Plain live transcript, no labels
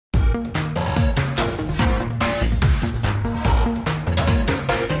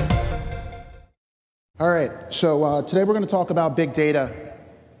All right, so today we're going to talk about big data.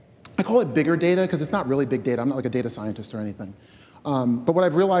 I call it bigger data because it's not really big data. I'm not like a data scientist or anything. But what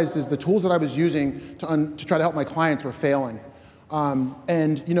I've realized is the tools that I was using to try to help my clients were failing.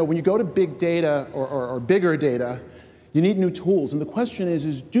 And you know, when you go to big data or bigger data, you need new tools. And the question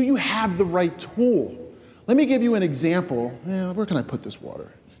is do you have the right tool? Let me give you an example. Where can I put this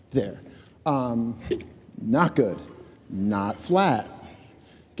water? There. Not good. Not flat.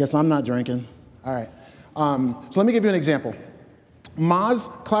 Guess I'm not drinking. All right. So let me give you an example. Moz,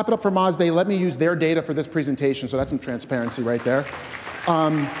 clap it up for Moz. They let me use their data for this presentation, so that's some transparency right there.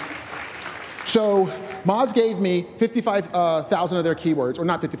 So Moz gave me 55,000 of their keywords, or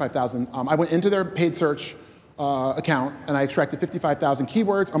not 55,000. I went into their paid search account, and I extracted 55,000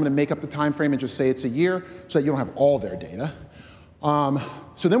 keywords. I'm going to make up the time frame and just say it's a year, so that you don't have all their data.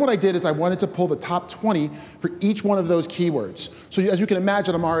 So then what I did is I wanted to pull the top 20 for each one of those keywords. So as you can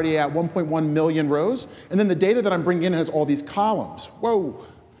imagine, I'm already at 1.1 million rows, and then the data that I'm bringing in has all these columns. Whoa,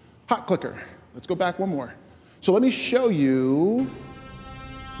 hot clicker. Let's go back one more. So let me show you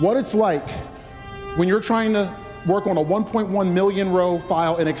what it's like when you're trying to work on a 1.1 million row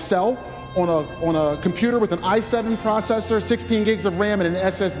file in Excel on a computer with an i7 processor, 16 gigs of RAM, and an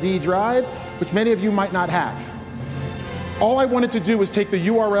SSD drive, which many of you might not have. All I wanted to do was take the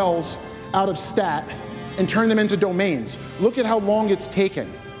URLs out of stat and turn them into domains. Look at how long it's taken.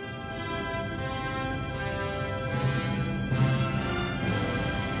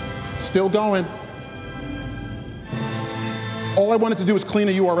 Still going. All I wanted to do was clean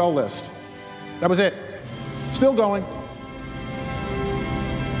a URL list. That was it. Still going.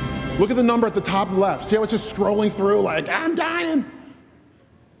 Look at the number at the top left. See how it's just scrolling through like, I'm dying.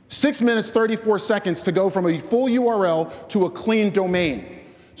 6 minutes, 34 seconds to go from a full URL to a clean domain.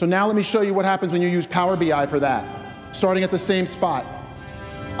 So now let me show you what happens when you use Power BI for that. Starting at the same spot.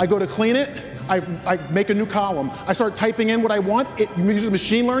 I go to clean it, I make a new column. I start typing in what I want. It uses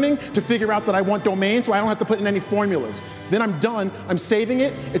machine learning to figure out that I want domain, so I don't have to put in any formulas. Then I'm done, I'm saving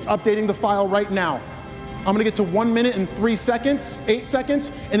it, it's updating the file right now. I'm gonna get to 1 minute and 8 seconds,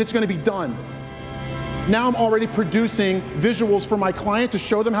 and it's gonna be done. Now I'm already producing visuals for my client to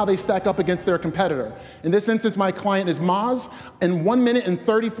show them how they stack up against their competitor. In this instance, my client is Moz. In 1 minute and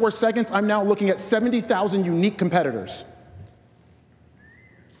 34 seconds, I'm now looking at 70,000 unique competitors.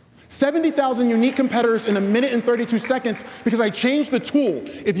 70,000 unique competitors in 1 minute and 32 seconds because I changed the tool.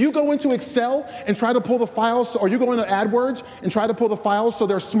 If you go into Excel and try to pull the files, or you go into AdWords and try to pull the files so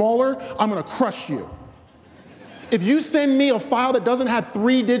they're smaller, I'm gonna crush you. If you send me a file that doesn't have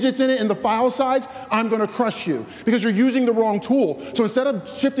 3 digits in it in the file size, I'm gonna crush you because you're using the wrong tool. So instead of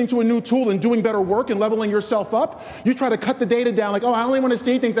shifting to a new tool and doing better work and leveling yourself up, you try to cut the data down like, oh, I only wanna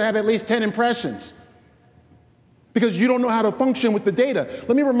see things that have at least 10 impressions because you don't know how to function with the data.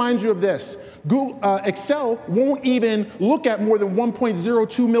 Let me remind you of this. Excel won't even look at more than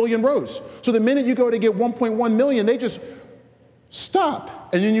 1.02 million rows. So the minute you go to get 1.1 million, they just stop.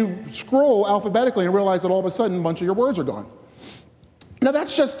 And then you scroll alphabetically and realize that all of a sudden a bunch of your words are gone. Now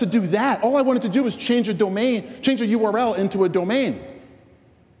that's just to do that. All I wanted to do was change a domain, change a URL into a domain.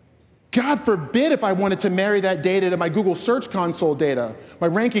 God forbid if I wanted to marry that data to my Google Search Console data, my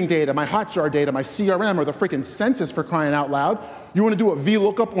ranking data, my Hotjar data, my CRM, or the freaking census, for crying out loud. You want to do a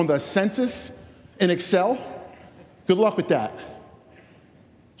VLOOKUP on the census in Excel? Good luck with that.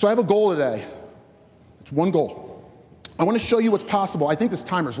 So I have a goal today. It's one goal. I want to show you what's possible. I think this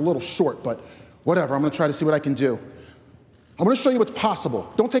timer's a little short, but whatever. I'm going to try to see what I can do. I'm going to show you what's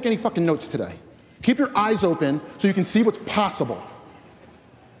possible. Don't take any fucking notes today. Keep your eyes open so you can see what's possible.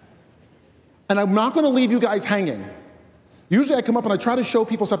 And I'm not going to leave you guys hanging. Usually I come up and I try to show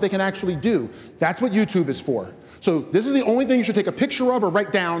people stuff they can actually do. That's what YouTube is for. So this is the only thing you should take a picture of or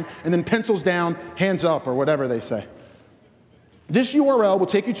write down, and then pencils down, hands up, or whatever they say. This URL will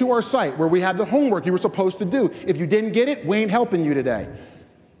take you to our site where we have the homework you were supposed to do. If you didn't get it, we ain't helping you today.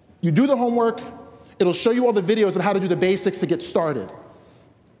 You do the homework, it'll show you all the videos of how to do the basics to get started.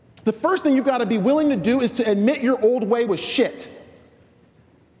 The first thing you've got to be willing to do is to admit your old way was shit.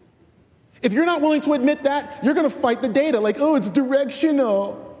 If you're not willing to admit that, you're going to fight the data like, oh, it's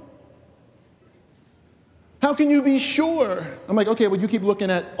directional. How can you be sure? I'm like, okay, well, you keep looking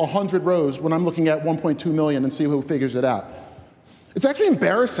at 100 rows when I'm looking at 1.2 million and see who figures it out. It's actually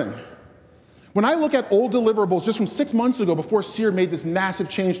embarrassing. When I look at old deliverables just from 6 months ago before Seer made this massive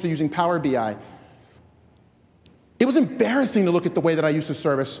change to using Power BI, it was embarrassing to look at the way that I used to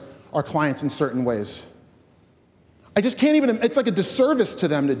service our clients in certain ways. I just can't even, it's like a disservice to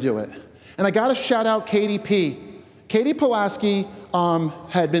them to do it. And I gotta shout out Katie P. Katie Pulaski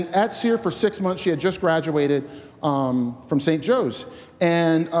had been at Seer for 6 months. She had just graduated. from St. Joe's.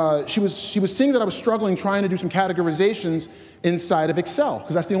 And she was seeing that I was struggling trying to do some categorizations inside of Excel,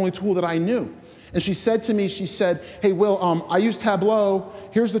 because that's the only tool that I knew. And she said to me, she said, hey, Will, I use Tableau.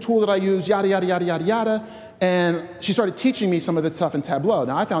 Here's the tool that I use, yada, yada, yada, yada, yada. And she started teaching me some of the stuff in Tableau.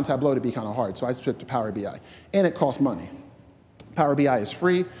 Now, I found Tableau to be kind of hard, so I switched to Power BI. And it costs money. Power BI is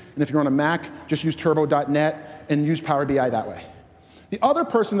free, and if you're on a Mac, just use turbo.net and use Power BI that way. The other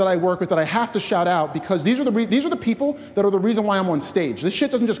person that I work with that I have to shout out, because these are the people that are the reason why I'm on stage. This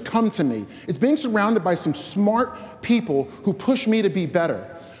shit doesn't just come to me. It's being surrounded by some smart people who push me to be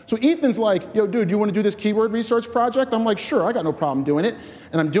better. So Ethan's like, yo, dude, you want to do this keyword research project? I'm like, sure, I got no problem doing it.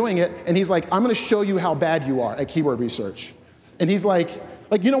 And I'm doing it, and he's like, I'm going to show you how bad you are at keyword research. And he's like,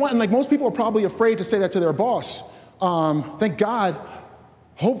 you know what? And like most people are probably afraid to say that to their boss. Thank God,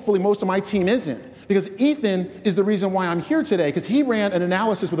 hopefully most of my team isn't. Because Ethan is the reason why I'm here today, because he ran an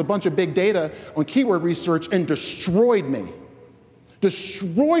analysis with a bunch of big data on keyword research and destroyed me.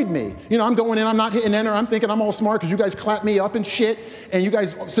 Destroyed me. You know, I'm going in, I'm not hitting enter, I'm thinking I'm all smart because you guys clap me up and shit, and you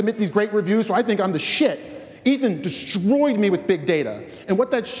guys submit these great reviews, so I think I'm the shit. Ethan destroyed me with big data. And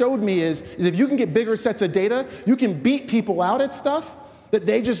what that showed me is if you can get bigger sets of data, you can beat people out at stuff that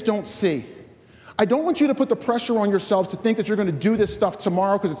they just don't see. I don't want you to put the pressure on yourselves to think that you're going to do this stuff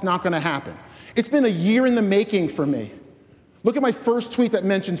tomorrow, because it's not going to happen. It's been a year in the making for me. Look at my first tweet that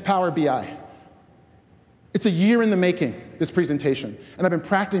mentions Power BI. It's a year in the making, this presentation. And I've been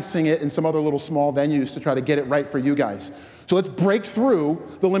practicing it in some other little small venues to try to get it right for you guys. So let's break through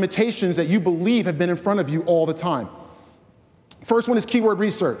the limitations that you believe have been in front of you all the time. First one is keyword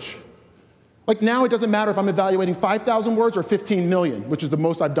research. Like now it doesn't matter if I'm evaluating 5,000 words or 15 million, which is the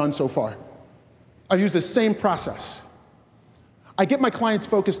most I've done so far. I've used the same process. I get my clients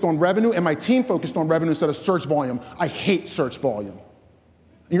focused on revenue and my team focused on revenue instead of search volume. I hate search volume.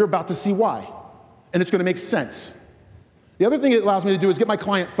 And you're about to see why. And it's going to make sense. The other thing it allows me to do is get my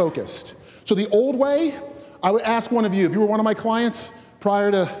client focused. So the old way, I would ask one of you, if you were one of my clients prior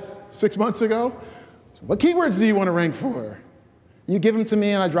to 6 months ago, what keywords do you want to rank for? You give them to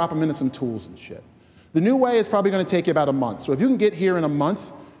me and I drop them into some tools and shit. The new way is probably going to take you about a month. So if you can get here in a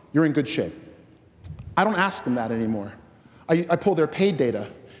month, you're in good shape. I don't ask them that anymore. I pull their paid data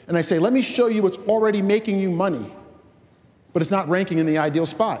and I say, let me show you what's already making you money, but it's not ranking in the ideal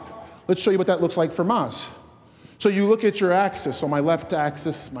spot. Let's show you what that looks like for Moz. So you look at your axis. On my left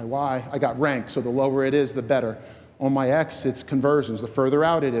axis, my Y, I got rank, so the lower it is, the better. On my X, it's conversions. The further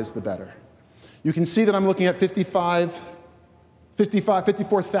out it is, the better. You can see that I'm looking at 54,000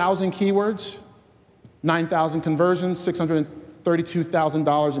 keywords, 9,000 conversions,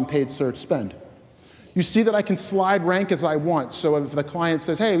 $632,000 in paid search spend. You see that I can slide rank as I want. So if the client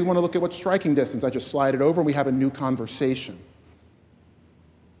says, hey, we want to look at what's striking distance, I just slide it over and we have a new conversation.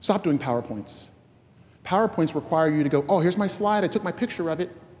 Stop doing PowerPoints. PowerPoints require you to go, oh, here's my slide, I took my picture of it.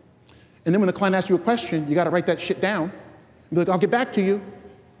 And then when the client asks you a question, you got to write that shit down. And be like, I'll get back to you.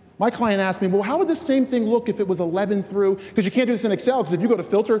 My client asked me, well, how would this same thing look if it was 11 through, because you can't do this in Excel, because if you go to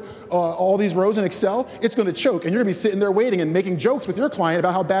filter all these rows in Excel, it's going to choke, and you're going to be sitting there waiting and making jokes with your client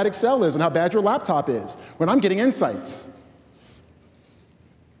about how bad Excel is and how bad your laptop is, when I'm getting insights.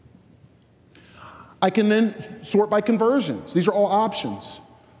 I can then sort by conversions. These are all options.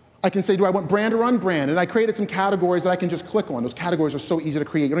 I can say, do I want brand or unbrand? And I created some categories that I can just click on. Those categories are so easy to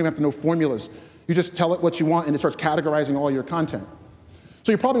create. You don't even have to know formulas. You just tell it what you want, and it starts categorizing all your content.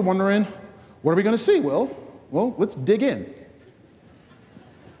 So you're probably wondering, what are we going to see, Will? Well, let's dig in.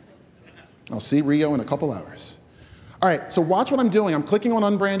 I'll see Rio in a couple hours. All right, so watch what I'm doing. I'm clicking on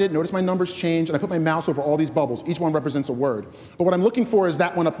unbranded. Notice my numbers change, and I put my mouse over all these bubbles. Each one represents a word. But what I'm looking for is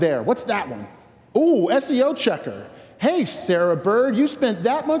that one up there. What's that one? Ooh, SEO checker. Hey, Sarah Bird, you spent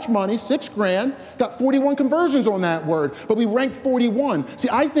that much money, $6 grand, got 41 conversions on that word, but we ranked 41. See,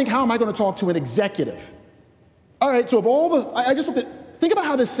 I think, how am I going to talk to an executive? All right, so of all the, I just looked at, think about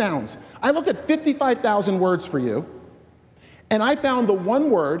how this sounds. I looked at 55,000 words for you, and I found the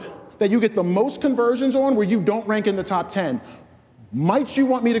one word that you get the most conversions on where you don't rank in the top 10. Might you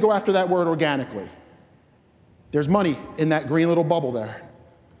want me to go after that word organically? There's money in that green little bubble there.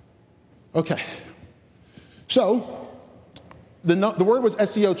 Okay. So, the word was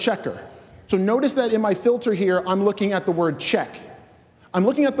SEO checker. So notice that in my filter here, I'm looking at the word check. I'm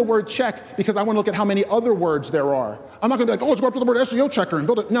looking at the word check because I want to look at how many other words there are. I'm not going to be like, oh, let's go after the word SEO checker and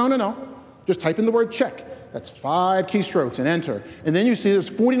build it. No, no, no. Just type in the word check. That's 5 keystrokes and enter. And then you see there's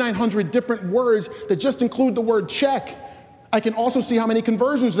 4,900 different words that just include the word check. I can also see how many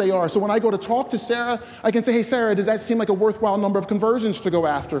conversions they are. So when I go to talk to Sarah, I can say, hey, Sarah, does that seem like a worthwhile number of conversions to go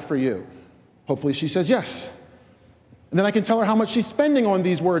after for you? Hopefully she says yes. And then I can tell her how much she's spending on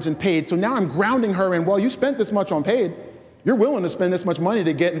these words in paid. So now I'm grounding her in, well, you spent this much on paid. You're willing to spend this much money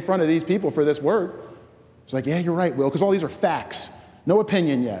to get in front of these people for this word. It's like, yeah, you're right, Will, because all these are facts. No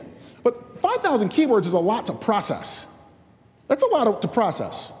opinion yet. But 5,000 keywords is a lot to process. That's a lot to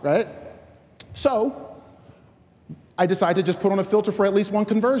process, right? So I decide to just put on a filter for at least one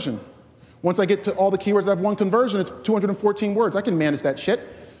conversion. Once I get to all the keywords that have one conversion, it's 214 words. I can manage that shit.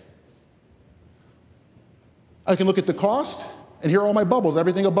 I can look at the cost, and here are all my bubbles.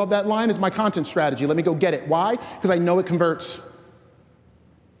 Everything above that line is my content strategy. Let me go get it. Why? Because I know it converts.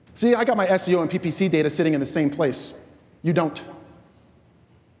 See, I got my SEO and PPC data sitting in the same place. You don't.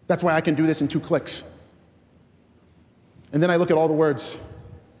 That's why I can do this in 2 clicks. And then I look at all the words,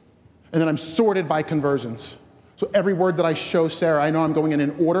 and then I'm sorted by conversions. So every word that I show Sarah, I know I'm going in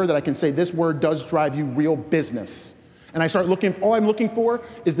an order that I can say this word does drive you real business. And I start looking, all I'm looking for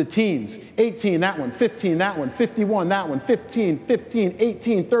is the teens. 18, that one, 15, that one, 51, that one, 15, 15,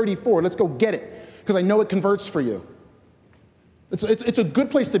 18, 34. Let's go get it, because I know it converts for you. It's a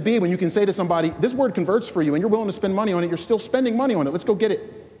good place to be when you can say to somebody, this word converts for you, and you're willing to spend money on it. You're still spending money on it. Let's go get it.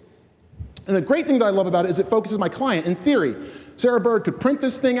 And the great thing that I love about it is it focuses my client. In theory, Sarah Bird could print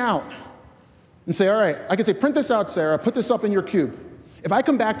this thing out and say, all right, I could say, print this out, Sarah, put this up in your cube. If I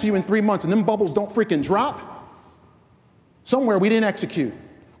come back to you in 3 months and them bubbles don't freaking drop, somewhere we didn't execute,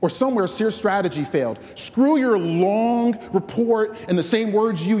 or somewhere Seer's strategy failed. Screw your long report and the same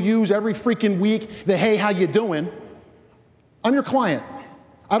words you use every freaking week, the hey, how you doing? I'm your client.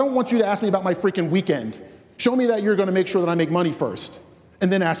 I don't want you to ask me about my freaking weekend. Show me that you're gonna make sure that I make money first, and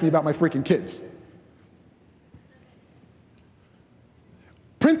then ask me about my freaking kids.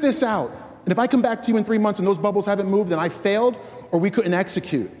 Print this out, and if I come back to you in 3 months and those bubbles haven't moved, then I failed, or we couldn't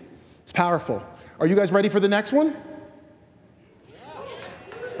execute. It's powerful. Are you guys ready for the next one?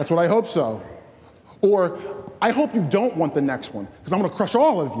 That's what I hope so. Or I hope you don't want the next one, because I'm going to crush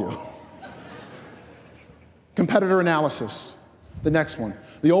all of you. Competitor analysis, the next one.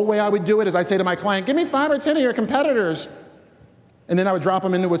 The old way I would do it is I'd say to my client, give me 5 or 10 of your competitors. And then I would drop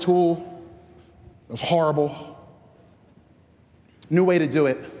them into a tool. It was horrible. New way to do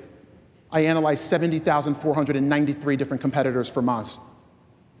it. I analyzed 70,493 different competitors for Moz.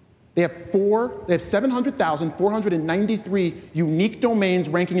 They have 700,493 unique domains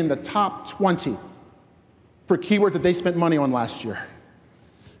ranking in the top 20 for keywords that they spent money on last year.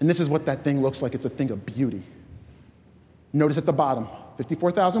 And this is what that thing looks like. It's a thing of beauty. Notice at the bottom,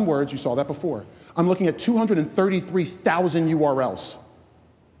 54,000 words, you saw that before. I'm looking at 233,000 URLs.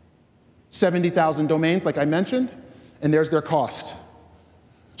 70,000 domains, like I mentioned, and there's their cost.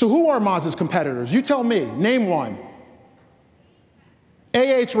 So who are Moz's competitors? You tell me, name one.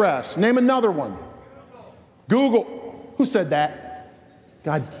 Ahrefs, name another one. Google. Who said that?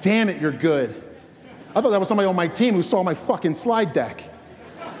 God damn it, you're good. I thought that was somebody on my team who saw my fucking slide deck.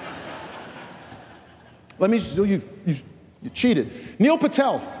 Let me show you, you cheated. Neil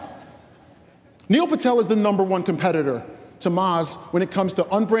Patel. Neil Patel is the #1 competitor to Moz when it comes to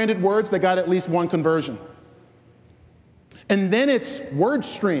unbranded words that got at least 1 conversion. And then it's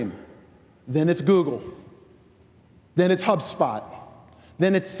WordStream. Then it's Google. Then it's HubSpot.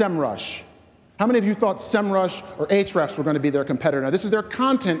 Then it's SEMrush. How many of you thought SEMrush or Ahrefs were going to be their competitor? Now, this is their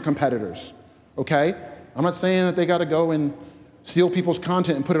content competitors, okay? I'm not saying that they got to go and steal people's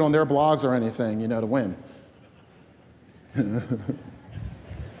content and put it on their blogs or anything, you know, to win.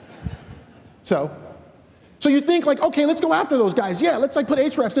 So you think like, okay, let's go after those guys. Yeah, let's like put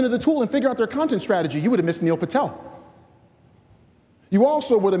Ahrefs into the tool and figure out their content strategy. You would have missed Neil Patel. You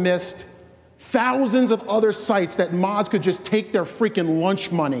also would have missed thousands of other sites that Moz could just take their freaking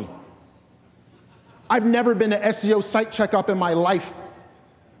lunch money. I've never been to SEO site checkup in my life,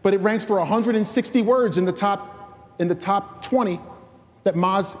 but it ranks for 160 words in the top 20 that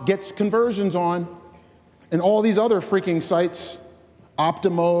Moz gets conversions on. And all these other freaking sites,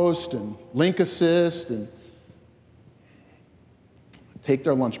 Optimost and Link Assist, and take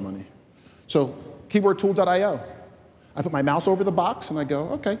their lunch money. So keywordtool.io. I put my mouse over the box and I go,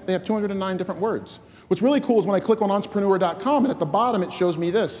 okay, they have 209 different words. What's really cool is when I click on entrepreneur.com and at the bottom it shows me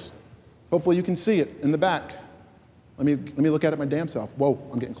this. Hopefully you can see it in the back. Let me look at it my damn self. Whoa,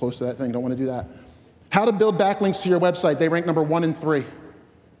 I'm getting close to that thing, don't want to do that. How to build backlinks to your website. They rank #1 and 3.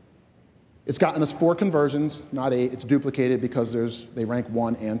 It's gotten us 4 conversions, not 8. It's duplicated because they rank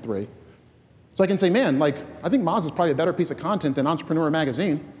 1 and 3. So I can say, man, like, I think Moz is probably a better piece of content than Entrepreneur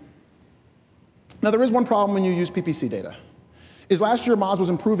Magazine. Now, there is one problem when you use PPC data. Is last year Moz was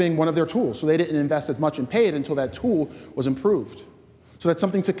improving one of their tools, so they didn't invest as much in paid until that tool was improved. So that's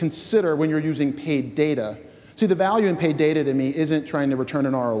something to consider when you're using paid data. See, the value in paid data to me isn't trying to return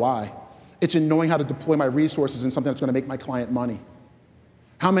an ROI. It's in knowing how to deploy my resources in something that's going to make my client money.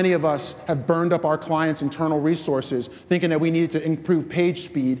 How many of us have burned up our clients' internal resources thinking that we needed to improve page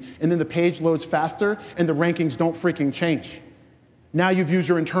speed, and then the page loads faster and the rankings don't freaking change? Now you've used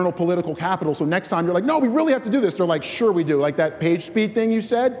your internal political capital, so next time you're like, no, we really have to do this. They're like, sure we do. Like that page speed thing you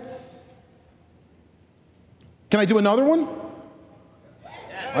said. Can I do another one?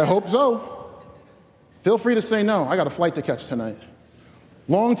 I hope so. Feel free to say no. I got a flight to catch tonight.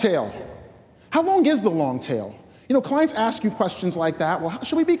 Long tail. How long is the long tail? You know, clients ask you questions like that. Well, how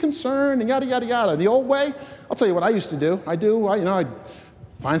should we be concerned? And yada, yada, yada. The old way, I'll tell you what I used to do. I'd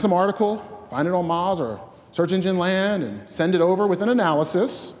find some article, find it on Moz or Search Engine Land, and send it over with an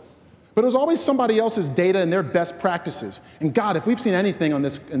analysis. But it was always somebody else's data and their best practices. And God, if we've seen anything on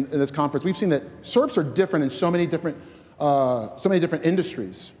this in this conference, we've seen that SERPs are different in so many different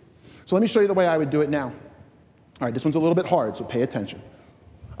industries. So let me show you the way I would do it now. All right, this one's a little bit hard, so pay attention.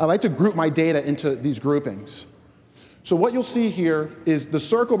 I like to group my data into these groupings. So what you'll see here is the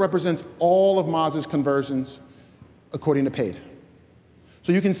circle represents all of Moz's conversions according to paid.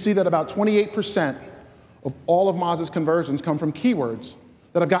 So you can see that about 28% of all of Moz's conversions come from keywords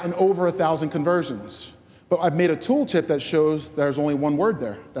that have gotten over 1,000 conversions. But I've made a tooltip that shows there's only one word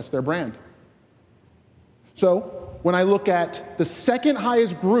there. That's their brand. So when I look at the second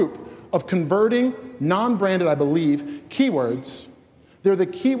highest group of converting non-branded, I believe, keywords, they're the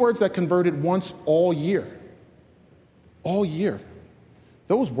keywords that converted once all year. All year.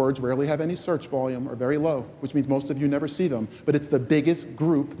 Those words rarely have any search volume or very low, which means most of you never see them, but it's the biggest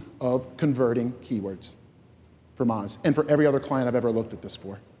group of converting keywords for Moz and for every other client I've ever looked at this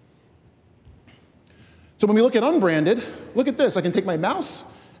for. So when we look at unbranded, look at this. I can take my mouse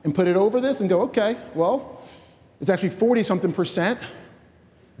and put it over this and go, okay, well, it's actually 40-something%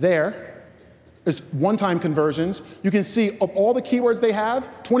 there. It's one-time conversions. You can see of all the keywords they have,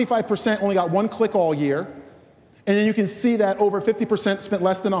 25% only got one click all year. And then you can see that over 50% spent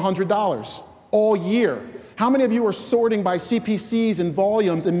less than $100 all year. How many of you are sorting by CPCs and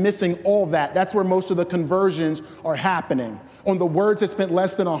volumes and missing all that? That's where most of the conversions are happening, on the words that spent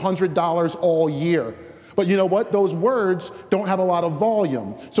less than $100 all year. But you know what? Those words don't have a lot of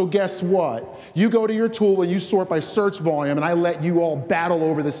volume. So guess what? You go to your tool and you sort by search volume, and I let you all battle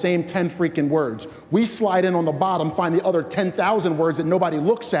over the same 10 freaking words. We slide in on the bottom, find the other 10,000 words that nobody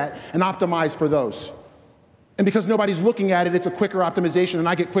looks at, and optimize for those. And because nobody's looking at it, it's a quicker optimization, and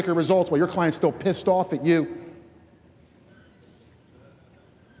I get quicker results while your client's still pissed off at you.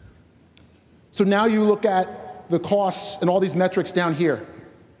 So now you look at the costs and all these metrics down here.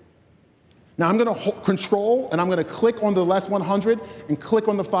 Now I'm going to control, and I'm going to click on the less 100 and click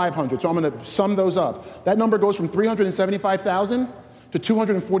on the 500. So I'm going to sum those up. That number goes from 375,000 to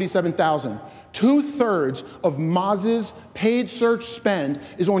 247,000. 2/3 of Moz's paid search spend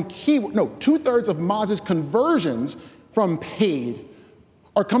is on keyword. No, 2/3 of Moz's conversions from paid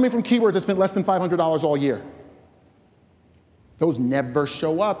are coming from keywords that spent less than $500 all year. Those never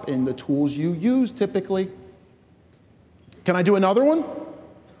show up in the tools you use typically. Can I do another one?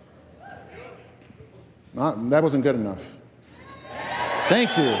 That wasn't good enough.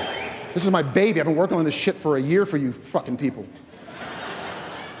 Thank you. This is my baby. I've been working on this shit for a year for you fucking people.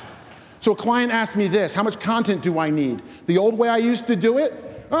 So a client asked me this: how much content do I need? The old way I used to do it,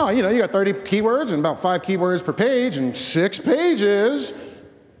 you got 30 keywords and about 5 keywords per page and 6 pages.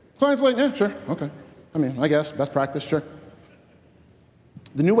 Client's like, yeah, sure, okay. I mean, I guess, best practice, sure.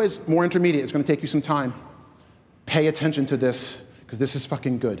 The new way is more intermediate. It's going to take you some time. Pay attention to this, because this is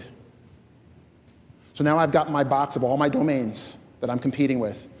fucking good. So now I've got my box of all my domains that I'm competing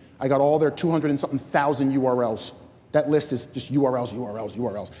with. I got all their 200 and something thousand URLs. That list is just URLs, URLs,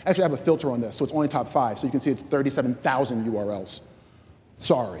 URLs. Actually, I have a filter on this, so it's only top 5. So you can see it's 37,000 URLs.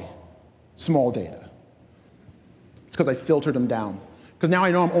 Sorry, small data. It's because I filtered them down. Because now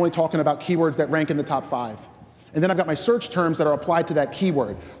I know I'm only talking about keywords that rank in the top 5. And then I've got my search terms that are applied to that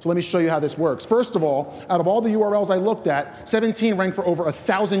keyword. So let me show you how this works. First of all, out of all the URLs I looked at, 17 ranked for over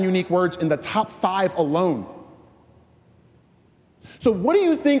 1,000 unique words in the top 5 alone. So what do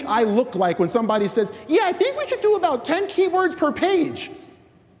you think I look like when somebody says, yeah, I think we should do about 10 keywords per page?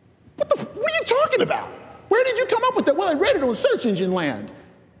 What are you talking about? Where did you come up with that? Well, I read it on Search Engine Land.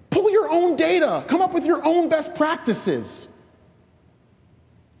 Pull your own data. Come up with your own best practices.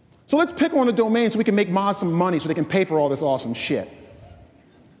 So let's pick on a domain so we can make Moz some money so they can pay for all this awesome shit.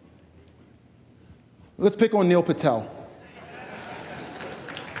 Let's pick on Neil Patel.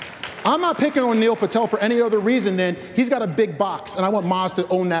 I'm not picking on Neil Patel for any other reason than he's got a big box, and I want Moz to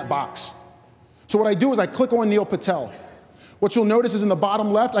own that box. So what I do is I click on Neil Patel. What you'll notice is in the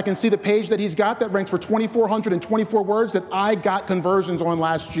bottom left, I can see the page that he's got that ranks for 2,424 words that I got conversions on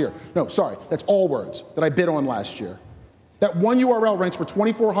last year. No, sorry, that's all words that I bid on last year. That one URL ranks for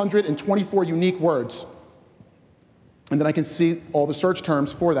 2,424 unique words. And then I can see all the search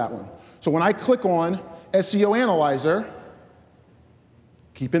terms for that one. So when I click on SEO Analyzer,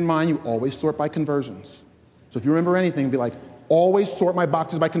 keep in mind you always sort by conversions. So if you remember anything, be like, always sort my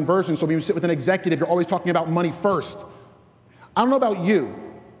boxes by conversions. So when you sit with an executive, you're always talking about money first. I don't know about you.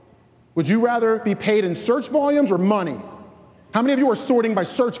 Would you rather be paid in search volumes or money? How many of you are sorting by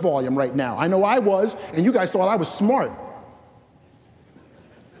search volume right now? I know I was, and you guys thought I was smart.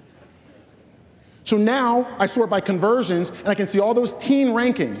 So now I sort by conversions, and I can see all those teen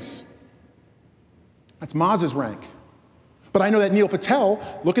rankings. That's Moz's rank. But I know that Neil Patel,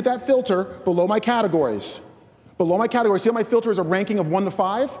 look at that filter below my categories. Below my categories, see how my filter is a ranking of 1 to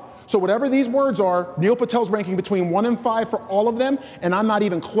 5? So whatever these words are, Neil Patel's ranking between 1 and 5 for all of them, and I'm not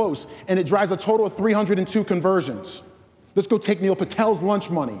even close. And it drives a total of 302 conversions. Let's go take Neil Patel's lunch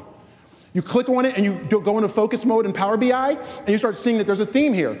money. You click on it and you go into focus mode in Power BI, and you start seeing that there's a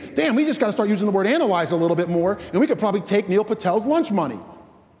theme here. Damn, we just got to start using the word analyze a little bit more, and we could probably take Neil Patel's lunch money.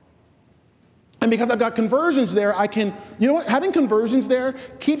 And because I've got conversions there, I can, you know what, having conversions there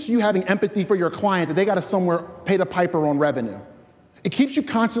keeps you having empathy for your client that they got to somewhere pay the piper on revenue. It keeps you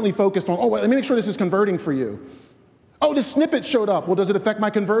constantly focused on, oh, wait, let me make sure this is converting for you. Oh, this snippet showed up. Well, does it affect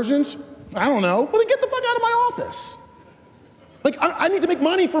my conversions? I don't know. Well, then get the fuck out of my office. Like, I need to make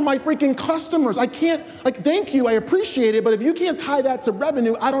money for my freaking customers. I can't, like, thank you, I appreciate it, but if you can't tie that to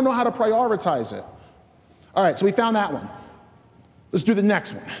revenue, I don't know how to prioritize it. All right, so we found that one. Let's do the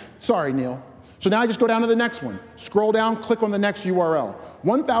next one. Sorry, Neil. So now I just go down to the next one. Scroll down, click on the next URL.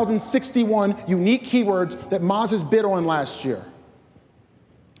 1,061 unique keywords that Moz has bid on last year.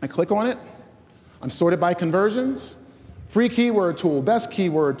 I click on it. I'm sorted by conversions. Free keyword tool, best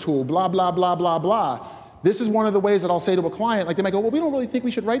keyword tool, blah, blah, blah, blah, blah. This is one of the ways that I'll say to a client, like they might go, well, we don't really think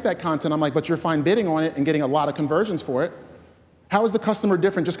we should write that content. I'm like, but you're fine bidding on it and getting a lot of conversions for it. How is the customer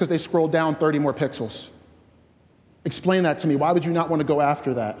different just because they scrolled down 30 more pixels? Explain that to me. Why would you not want to go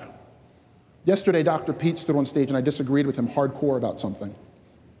after that? Yesterday, Dr. Pete stood on stage and I disagreed with him hardcore about something.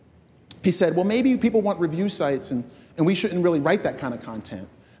 He said, well, maybe people want review sites and we shouldn't really write that kind of content.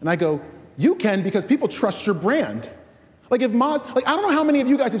 And I go, you can because people trust your brand. Like if Moz, like I don't know how many of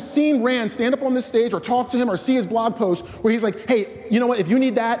you guys have seen Rand stand up on this stage or talk to him or see his blog post where he's like, hey, you know what, if you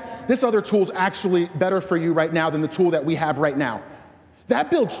need that, this other tool's actually better for you right now than the tool that we have right now. That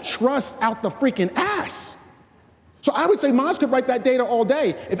builds trust out the freaking ass. So I would say Moz could write that data all day.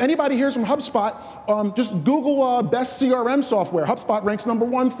 If anybody hears from HubSpot, just Google best CRM software. HubSpot ranks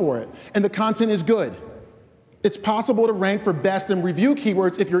 #1 for it, and the content is good. It's possible to rank for best in review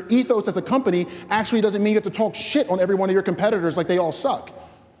keywords if your ethos as a company actually doesn't mean you have to talk shit on every one of your competitors like they all suck.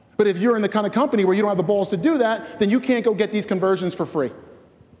 But if you're in the kind of company where you don't have the balls to do that, then you can't go get these conversions for free.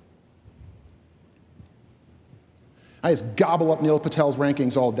 I just gobble up Neil Patel's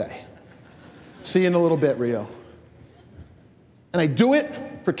rankings all day. See you in a little bit, Rio. And I do it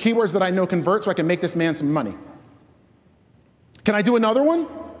for keywords that I know convert so I can make this man some money. Can I do another one?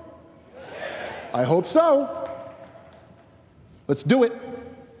 I hope so. Let's do it.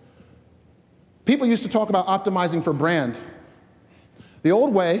 People used to talk about optimizing for brand. The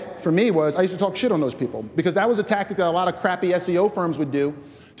old way for me was I used to talk shit on those people because that was a tactic that a lot of crappy SEO firms would do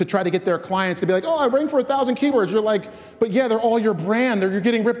to try to get their clients to be like, oh, I rank for 1,000 keywords. You're like, but yeah, they're all your brand. You're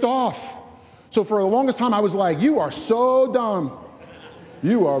getting ripped off. So for the longest time, I was like, you are so dumb.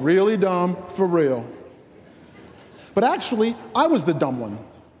 You are really dumb for real. But actually, I was the dumb one.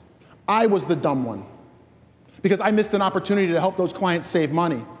 I was the dumb one because I missed an opportunity to help those clients save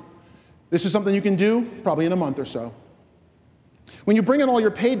money. This is something you can do probably in a month or so. When you bring in all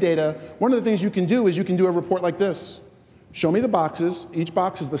your paid data, one of the things you can do is you can do a report like this. Show me the boxes. Each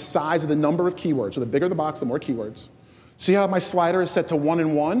box is the size of the number of keywords. So the bigger the box, the more keywords. See how my slider is set to 1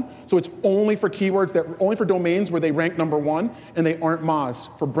 and 1? So it's only for keywords only for domains where they rank #1 and they aren't Moz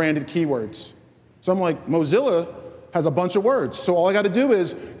for branded keywords. So I'm like, Mozilla has a bunch of words. So all I got to do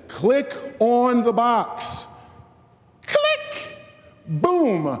is click on the box. Click!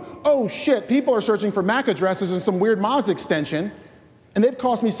 Boom! Oh shit, people are searching for MAC addresses and some weird Moz extension, and they've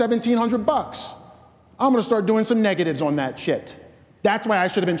cost me $1,700. I'm going to start doing some negatives on that shit. That's why I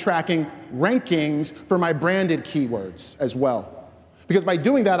should have been tracking rankings for my branded keywords as well. Because by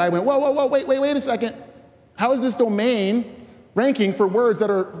doing that, I went, whoa, whoa, whoa, wait a second. How is this domain ranking for words that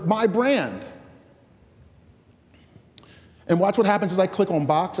are my brand? And watch what happens as I click on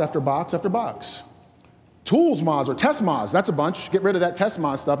box after box after box. Tools Moz or Test Moz, that's a bunch. Get rid of that Test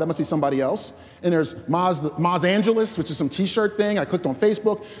Moz stuff, that must be somebody else. And there's Moz Angeles, which is some t-shirt thing. I clicked on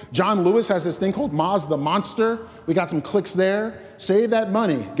Facebook. John Lewis has this thing called Moz the Monster. We got some clicks there. Save that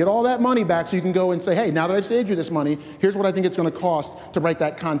money. Get all that money back so you can go and say, hey, now that I've saved you this money, here's what I think it's gonna cost to write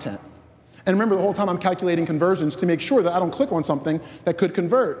that content. And remember, the whole time I'm calculating conversions to make sure that I don't click on something that could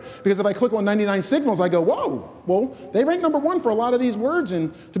convert. Because if I click on 99 signals, I go, whoa, well, they rank #1 for a lot of these words.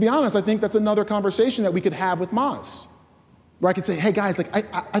 And to be honest, I think that's another conversation that we could have with Moz. Where I could say, hey guys, like,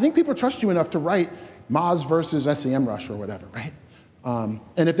 I think people trust you enough to write Moz versus SEMrush or whatever, right?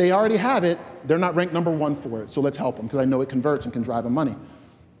 And if they already have it, they're not ranked #1 for it. So let's help them, because I know it converts and can drive them money.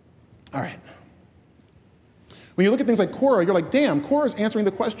 All right. When you look at things like Quora, you're like, damn, Quora is answering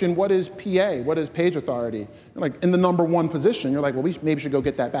the question, what is PA? What is page authority? You're like in the #1 position. You're like, well, we maybe should go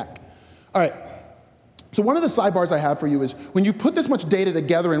get that back. All right. So one of the sidebars I have for you is when you put this much data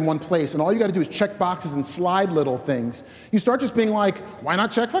together in one place and all you got to do is check boxes and slide little things, you start just being like, why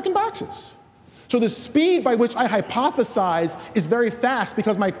not check fucking boxes? So the speed by which I hypothesize is very fast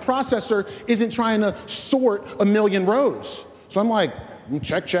because my processor isn't trying to sort a million rows. So I'm like,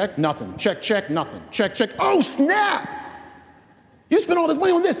 check, check, nothing. Check, check, nothing. Check, check. Oh, snap! You spent all this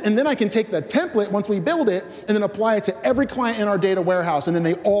money on this. And then I can take the template once we build it and then apply it to every client in our data warehouse, and then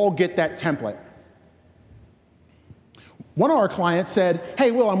they all get that template. One of our clients said,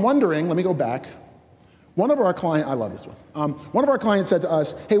 hey, Will, I'm wondering, let me go back. One of our clients, I love this one. One of our clients said to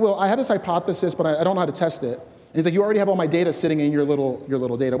us, hey, Will, I have this hypothesis, but I don't know how to test it. And he's like, you already have all my data sitting in your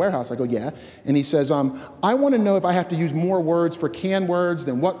little data warehouse. I go, yeah. And he says, I want to know if I have to use more words for can words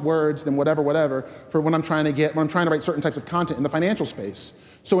than what words than whatever for when I'm trying to write certain types of content in the financial space.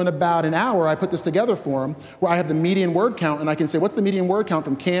 So in about an hour, I put this together for him where I have the median word count, and I can say, what's the median word count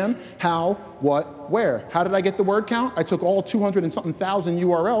from can, how, what, where? How did I get the word count? I took all 200 and something thousand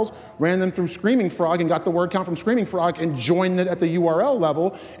URLs, ran them through Screaming Frog, and got the word count from Screaming Frog and joined it at the URL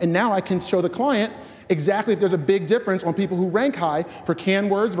level. And now I can show the client exactly if there's a big difference on people who rank high for can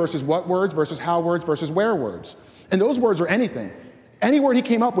words versus what words versus how words versus where words. And those words are anything. Any word he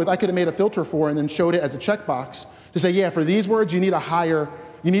came up with, I could have made a filter for and then showed it as a checkbox to say, yeah, for these words, you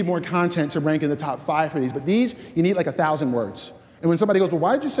need more content to rank in the top 5 for these, but these, you need like 1,000 words. And when somebody goes, well,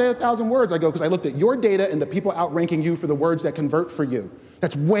 why did you say 1,000 words? I go, because I looked at your data and the people outranking you for the words that convert for you.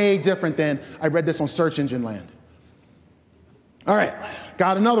 That's way different than I read this on search engine land. All right,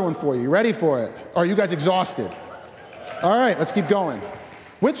 got another one for you. You ready for it? Or are you guys exhausted? All right, let's keep going.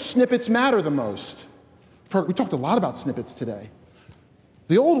 Which snippets matter the most? We talked a lot about snippets today.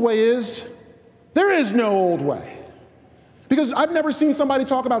 The old way is, there is no old way. Because I've never seen somebody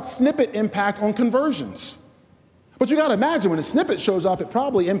talk about snippet impact on conversions. But you gotta imagine when a snippet shows up, it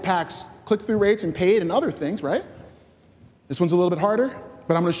probably impacts click-through rates and paid and other things, right? This one's a little bit harder,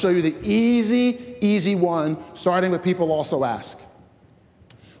 but I'm gonna show you the easy one, starting with people also ask.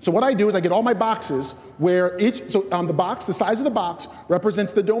 So what I do is I get all my boxes where the size of the box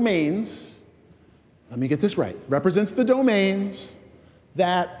represents the domains. Let me get this right. Represents the domains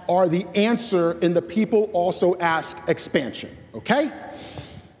that are the answer in the people also ask expansion, okay?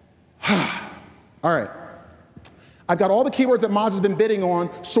 All right. I've got all the keywords that Moz has been bidding on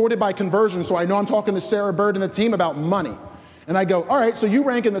sorted by conversion, so I know I'm talking to Sarah Bird and the team about money. And I go, all right, so you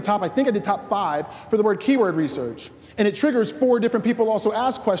rank in the top, I think I did top 5 for the word keyword research. And it triggers 4 different people also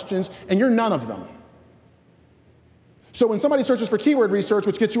ask questions, and you're none of them. So when somebody searches for keyword research,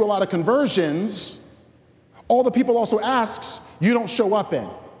 which gets you a lot of conversions, all the people also asks, you don't show up in.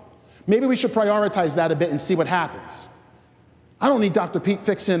 Maybe we should prioritize that a bit and see what happens. I don't need Dr. Pete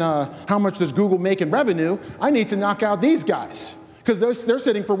fixing how much does Google make in revenue. I need to knock out these guys because they're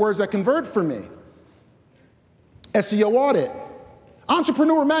sitting for words that convert for me. SEO audit.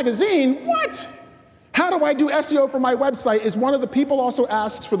 Entrepreneur magazine, what? How do I do SEO for my website is one of the people also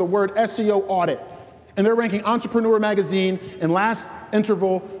asks for the word SEO audit. And they're ranking Entrepreneur magazine, and last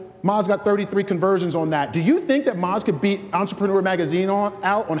interval, Moz got 33 conversions on that. Do you think that Moz could beat Entrepreneur magazine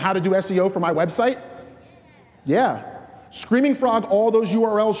out on how to do SEO for my website? Yeah. Screaming Frog, all those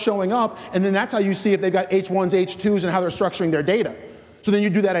URLs showing up, and then that's how you see if they've got H1s, H2s, and how they're structuring their data. So then you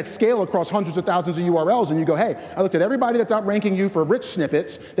do that at scale across hundreds of thousands of URLs, and you go, hey, I looked at everybody that's outranking you for rich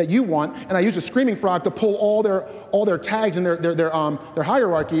snippets that you want, and I used a Screaming Frog to pull all their tags and their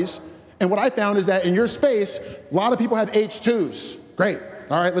hierarchies, and what I found is that in your space, a lot of people have H2s. Great.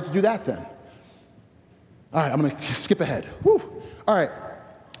 All right, let's do that then. All right, I'm gonna skip ahead. Woo. All right,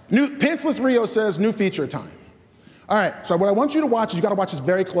 Pantsless Rio says new feature time. All right, so what I want you to watch is you gotta watch this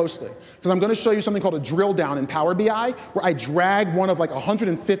very closely because I'm gonna show you something called a drill down in Power BI where I drag one of like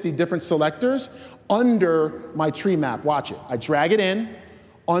 150 different selectors under my tree map. Watch it. I drag it in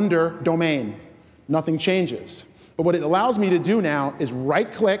under domain. Nothing changes. But what it allows me to do now is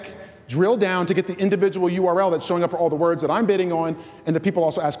right-click, drill down to get the individual URL that's showing up for all the words that I'm bidding on, and the people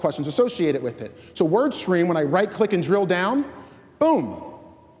also ask questions associated with it. So WordStream, when I right-click and drill down, boom.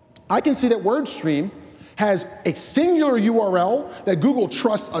 I can see that WordStream has a singular URL that Google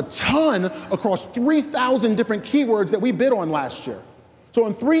trusts a ton across 3,000 different keywords that we bid on last year. So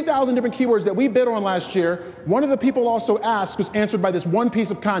on 3,000 different keywords that we bid on last year, one of the people also asked was answered by this one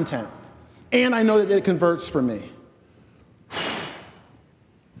piece of content. And I know that it converts for me.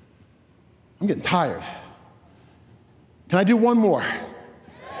 I'm getting tired. Can I do one more?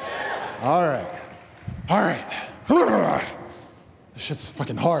 All right. All right. This shit's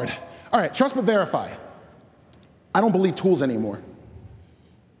fucking hard. All right, trust but verify. I don't believe tools anymore.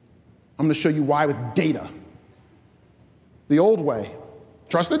 I'm gonna show you why with data. The old way,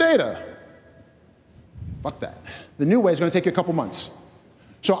 trust the data. Fuck that. The new way is gonna take you a couple months.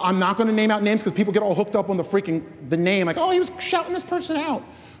 So I'm not gonna name out names because people get all hooked up on the name, like, oh, he was shouting this person out.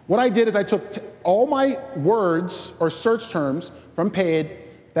 What I did is I took all my words or search terms from paid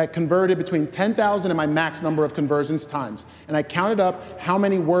that converted between 10,000 and my max number of conversions times. And I counted up how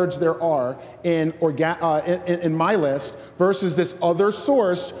many words there are in my list versus this other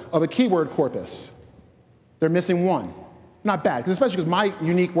source of a keyword corpus. They're missing one. Not bad, especially because my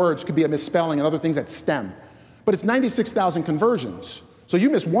unique words could be a misspelling and other things that stem. But it's 96,000 conversions. So you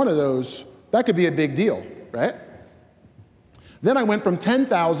miss one of those, that could be a big deal, right? Then I went from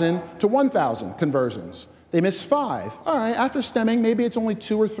 10,000 to 1,000 conversions. They missed 5. All right, after stemming, maybe it's only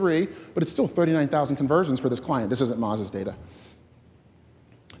 2 or 3, but it's still 39,000 conversions for this client. This isn't Moz's data.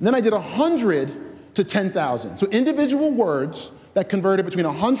 And then I did 100 to 10,000. So individual words that converted between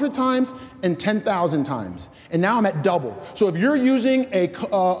 100 times and 10,000 times. And now I'm at double. So if you're using a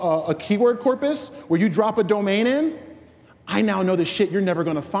keyword corpus where you drop a domain in, I now know the shit you're never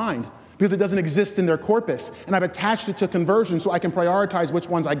gonna find because it doesn't exist in their corpus. And I've attached it to conversion so I can prioritize which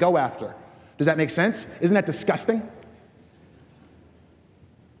ones I go after. Does that make sense? Isn't that disgusting?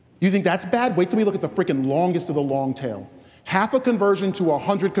 You think that's bad? Wait till we look at the freaking longest of the long tail. Half a conversion to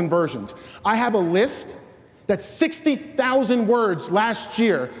 100 conversions. I have a list that's 60,000 words last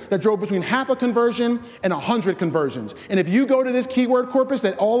year that drove between half a conversion and 100 conversions. And if you go to this keyword corpus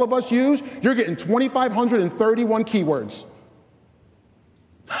that all of us use, you're getting 2,531 keywords.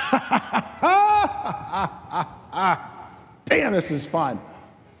 Damn, this is fun.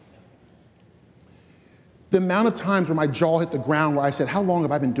 The amount of times where my jaw hit the ground where I said, how long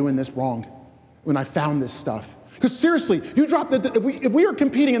have I been doing this wrong when I found this stuff? Because seriously, you drop if we are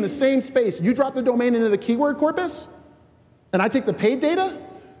competing in the same space, you drop the domain into the keyword corpus, and I take the paid data,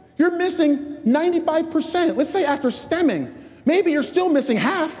 you're missing 95%. Let's say after stemming, maybe you're still missing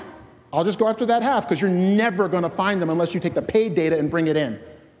half. I'll just go after that half because you're never gonna find them unless you take the paid data and bring it in.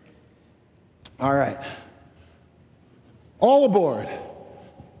 All right, all aboard.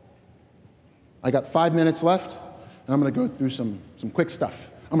 I got 5 minutes left, and I'm gonna go through some quick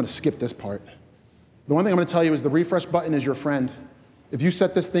stuff. I'm gonna skip this part. The one thing I'm gonna tell you is the refresh button is your friend. If you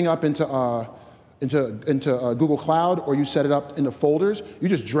set this thing up into Google Cloud or you set it up into folders, you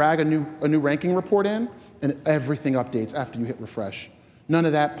just drag a new ranking report in, and everything updates after you hit refresh. None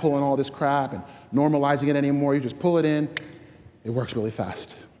of that pulling all this crap and normalizing it anymore. You just pull it in. It works really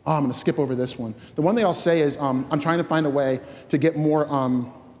fast. Oh, I'm gonna skip over this one. The one thing I'll say is I'm trying to find a way to get more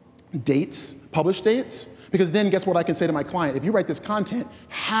dates, published dates, because then guess what I can say to my client? If you write this content,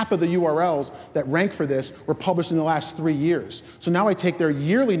 half of the URLs that rank for this were published in the last 3 years. So now I take their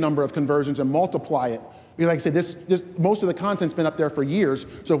yearly number of conversions and multiply it. Because like I said, most of the content's been up there for years,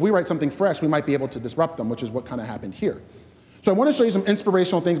 so if we write something fresh, we might be able to disrupt them, which is what kind of happened here. So I want to show you some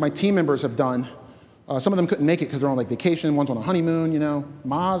inspirational things my team members have done. Some of them couldn't make it because they're on like vacation, one's on a honeymoon, you know.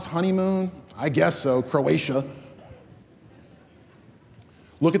 Moz, honeymoon? I guess so, Croatia.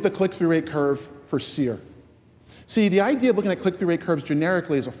 Look at the click-through rate curve for Seer. See, the idea of looking at click-through rate curves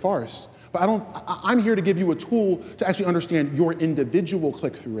generically is a farce, but I'm here to give you a tool to actually understand your individual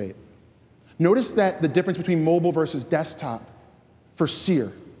click-through rate. Notice that the difference between mobile versus desktop for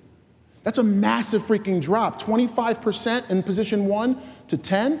Seer. That's a massive freaking drop, 25% in position 1 to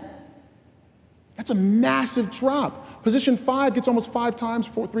 10. That's a massive drop. Position 5 gets almost 5 times,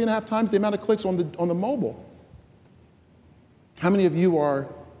 3.5 times the amount of clicks on the mobile. How many of you are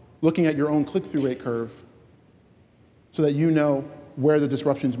looking at your own click-through rate curve so that you know where the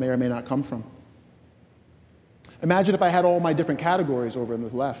disruptions may or may not come from? Imagine if I had all my different categories over on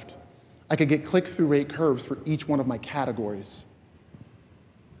the left. I could get click-through rate curves for each one of my categories.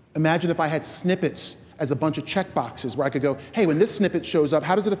 Imagine if I had snippets as a bunch of checkboxes where I could go, hey, when this snippet shows up,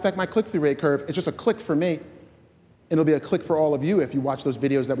 how does it affect my click-through rate curve? It's just a click for me. And it'll be a click for all of you if you watch those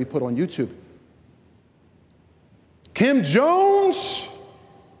videos that we put on YouTube. Kim Jones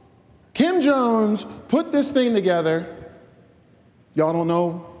put this thing together. Y'all don't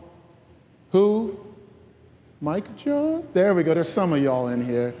know who? Mike Jones? There we go, there's some of y'all in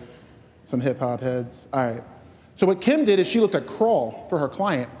here. Some hip hop heads, all right. So what Kim did is she looked at crawl for her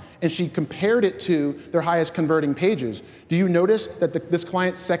client and she compared it to their highest converting pages. Do you notice that this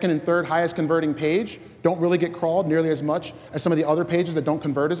client's second and third highest converting page don't really get crawled nearly as much as some of the other pages that don't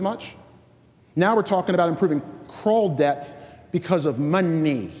convert as much? Now we're talking about improving crawl depth because of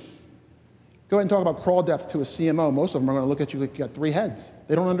money. Go ahead and talk about crawl depth to a CMO. Most of them are going to look at you like you got 3 heads.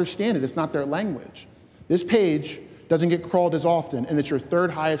 They don't understand it. It's not their language. This page doesn't get crawled as often, and it's your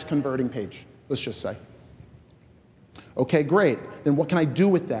third highest converting page, let's just say. Okay, great. Then what can I do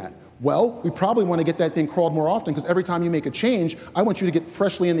with that? Well, we probably want to get that thing crawled more often because every time you make a change, I want you to get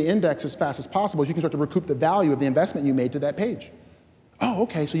freshly in the index as fast as possible so you can start to recoup the value of the investment you made to that page. Oh,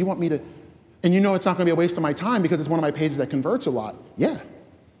 okay, so you want me to, and you know it's not going to be a waste of my time because it's one of my pages that converts a lot. Yeah.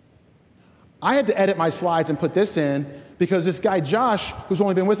 I had to edit my slides and put this in because this guy Josh, who's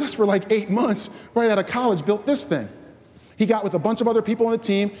only been with us for like 8 months, right out of college, built this thing. He got with a bunch of other people on the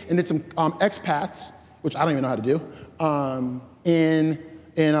team and did some expats, which I don't even know how to do, in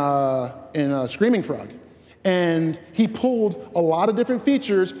Screaming Frog. And he pulled a lot of different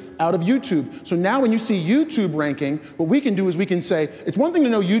features out of YouTube. So now when you see YouTube ranking, what we can do is we can say, it's one thing to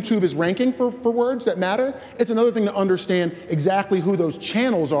know YouTube is ranking for words that matter. It's another thing to understand exactly who those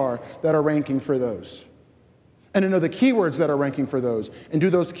channels are that are ranking for those. And to know the keywords that are ranking for those. And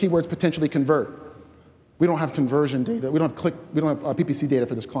do those keywords potentially convert? We don't have conversion data. We don't have PPC data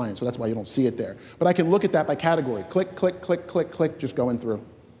for this client, so that's why you don't see it there. But I can look at that by category. Click, click, click, click, click, just going through.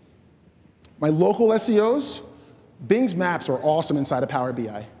 My local SEOs, Bing's maps are awesome inside of Power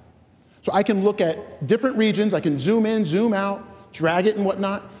BI. So I can look at different regions. I can zoom in, zoom out, drag it and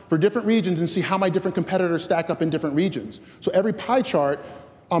whatnot for different regions and see how my different competitors stack up in different regions. So every pie chart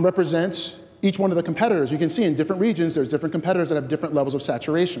represents each one of the competitors. You can see in different regions, there's different competitors that have different levels of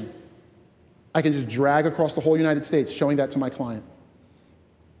saturation. I can just drag across the whole United States, showing that to my client.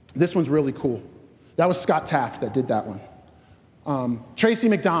 This one's really cool. That was Scott Taft that did that one. Tracy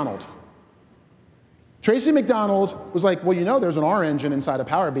McDonald. Tracy McDonald was like, well, you know there's an R engine inside of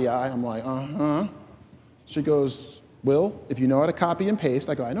Power BI. I'm like, uh-huh. She goes, Will, if you know how to copy and paste.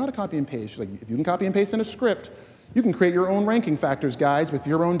 I go, I know how to copy and paste. She's like, if you can copy and paste in a script, you can create your own ranking factors guides with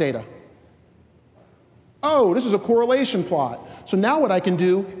your own data. Oh, this is a correlation plot. So now what I can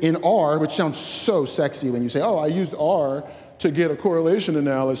do in R, which sounds so sexy when you say, oh, I used R to get a correlation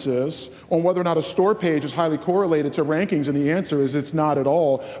analysis on whether or not a store page is highly correlated to rankings, and the answer is it's not at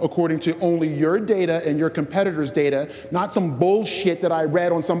all, according to only your data and your competitors' data, not some bullshit that I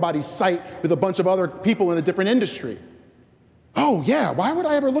read on somebody's site with a bunch of other people in a different industry. Oh yeah, why would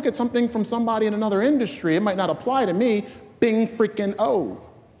I ever look at something from somebody in another industry? It might not apply to me. Bing freaking O.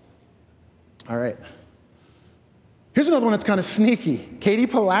 All right. Here's another one that's kind of sneaky. Katie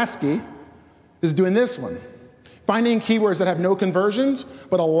Pulaski is doing this one. Finding keywords that have no conversions,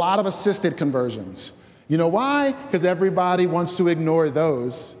 but a lot of assisted conversions. You know why? Because everybody wants to ignore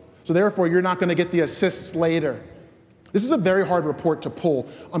those. So therefore, you're not going to get the assists later. This is a very hard report to pull.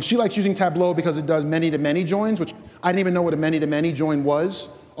 She likes using Tableau because it does many-to-many joins, which I didn't even know what a many-to-many join was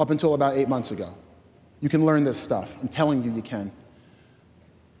up until about 8 months ago. You can learn this stuff. I'm telling you, you can.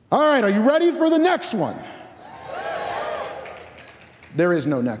 All right, are you ready for the next one? There is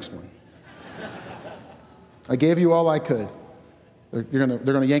no next one. I gave you all I could. They're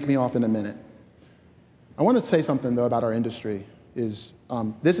gonna yank me off in a minute. I want to say something, though, about our industry. This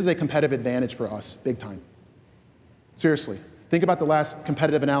is a competitive advantage for us, big time. Seriously, think about the last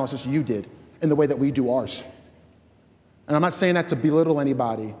competitive analysis you did and the way that we do ours. And I'm not saying that to belittle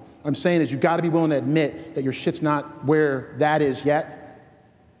anybody. What I'm saying is you got to be willing to admit that your shit's not where that is yet,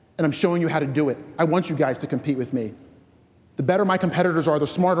 and I'm showing you how to do it. I want you guys to compete with me. The better my competitors are, the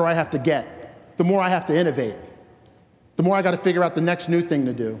smarter I have to get, the more I have to innovate, the more I got to figure out the next new thing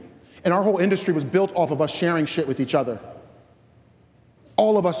to do. And our whole industry was built off of us sharing shit with each other.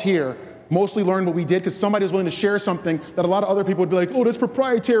 All of us here mostly learned what we did because somebody was willing to share something that a lot of other people would be like, oh, that's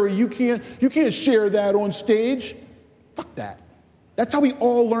proprietary, you can't share that on stage. Fuck that. That's how we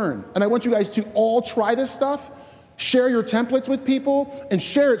all learn. And I want you guys to all try this stuff, share your templates with people, and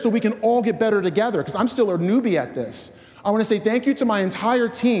share it so we can all get better together, because I'm still a newbie at this. I want to say thank you to my entire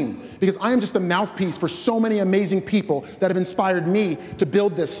team, because I am just the mouthpiece for so many amazing people that have inspired me to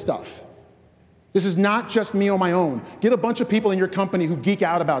build this stuff. This is not just me on my own. Get a bunch of people in your company who geek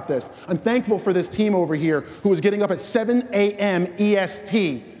out about this. I'm thankful for this team over here who is getting up at 7 a.m.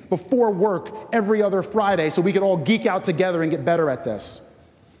 EST before work every other Friday so we could all geek out together and get better at this.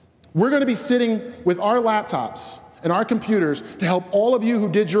 We're going to be sitting with our laptops and our computers to help all of you who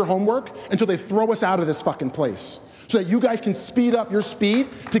did your homework until they throw us out of this fucking place, so that you guys can speed up your speed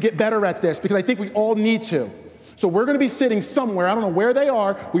to get better at this, because I think we all need to. So we're gonna be sitting somewhere, I don't know where they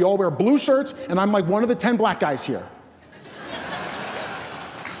are, we all wear blue shirts, and I'm like one of the 10 black guys here.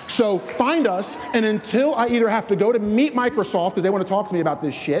 So find us, and until I either have to go to meet Microsoft, because they want to talk to me about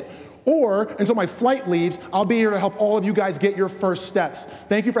this shit, or until my flight leaves, I'll be here to help all of you guys get your first steps.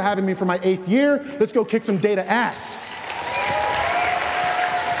 Thank you for having me for my 8th year. Let's go kick some data ass.